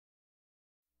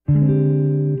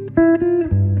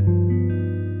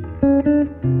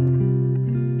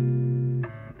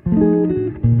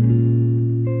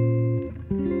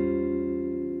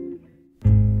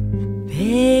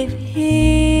Baby,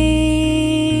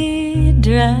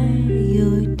 dry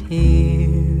your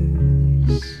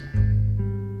tears.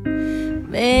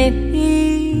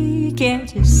 Baby,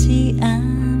 can't you see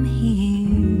I'm here?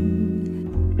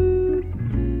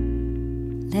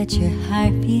 Let your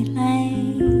heart be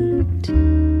light.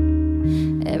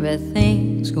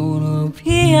 Everything's gonna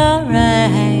be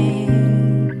alright.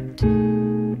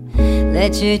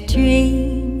 Let your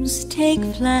dreams take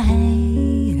flight.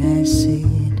 I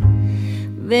said,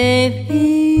 baby,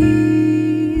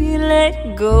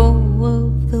 let go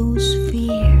of those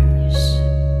fears.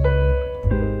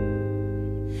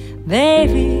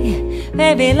 Baby,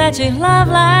 baby, let your love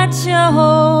light show.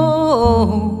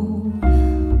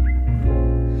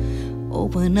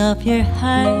 Open up your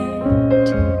heart,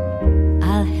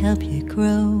 I'll help you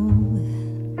grow.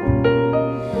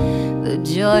 The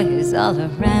joy is all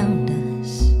around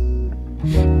us,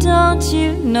 don't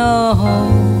you know?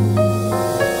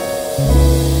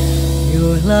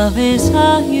 Your love is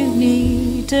all you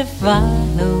need to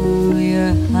follow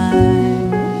your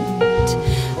heart.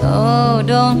 Oh,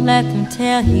 don't let them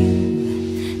tell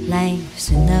you life's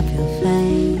an uphill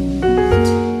fight.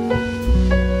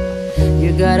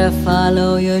 You gotta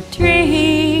follow your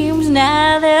dreams,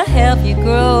 now they'll help you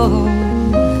grow.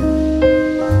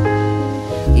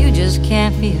 You just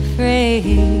can't be afraid.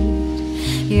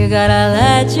 You gotta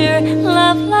let your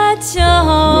love light show.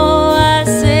 I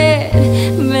said,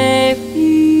 baby,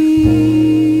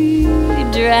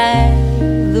 dry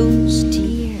those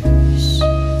tears.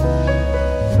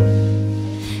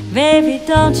 Baby,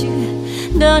 don't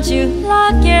you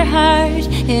lock your heart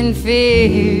in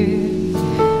fear.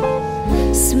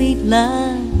 Sweet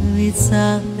love, it's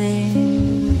all there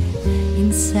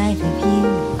inside of you.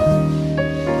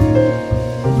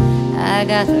 I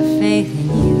got the faith in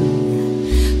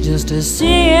you just to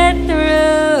see it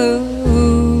through.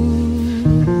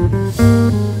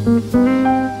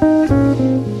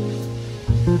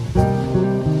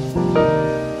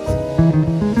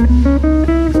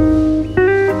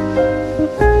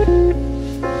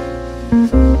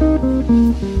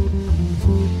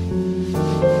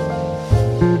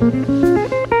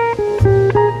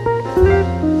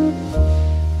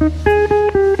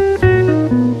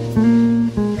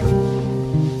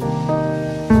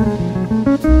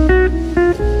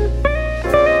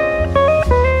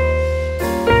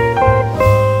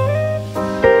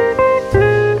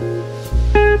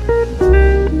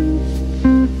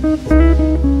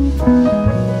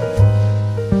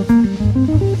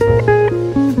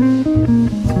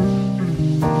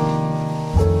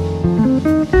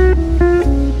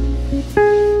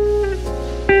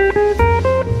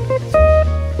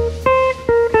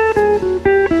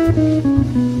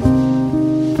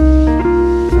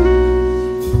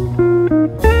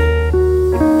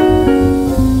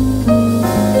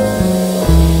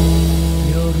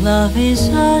 Love is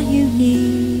all you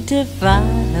need to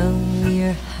follow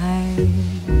your heart.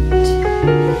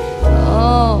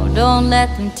 Oh, don't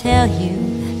let them tell you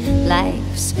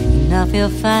life's an uphill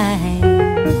fight.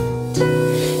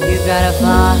 You gotta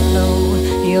follow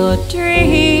your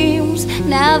dreams,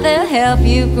 now they'll help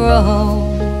you grow.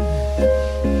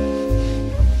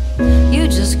 You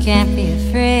just can't be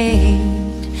afraid.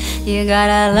 You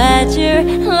gotta let your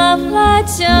love light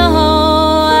show.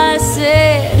 I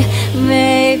said,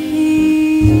 baby,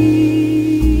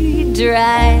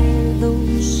 dry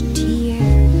those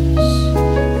tears.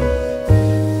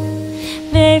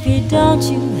 Baby, don't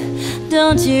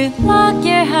you lock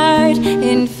your heart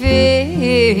in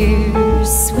fear.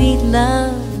 Sweet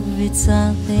love, it's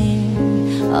all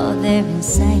there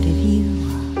inside of you.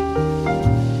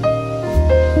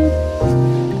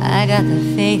 I got the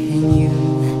faith in you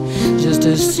just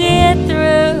to see it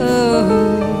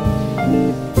through.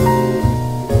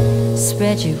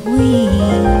 Spread your wings,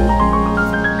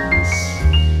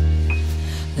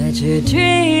 let your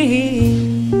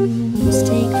dreams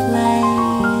take flight.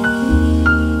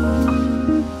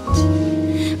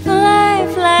 Fly,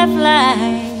 fly, fly,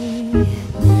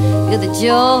 feel the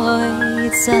joy,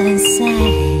 it's all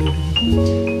inside.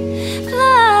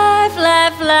 Fly, fly,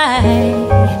 fly,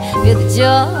 feel the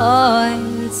joy,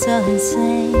 it's all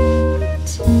inside.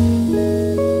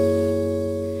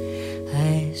 I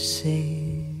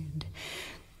said,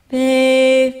 baby,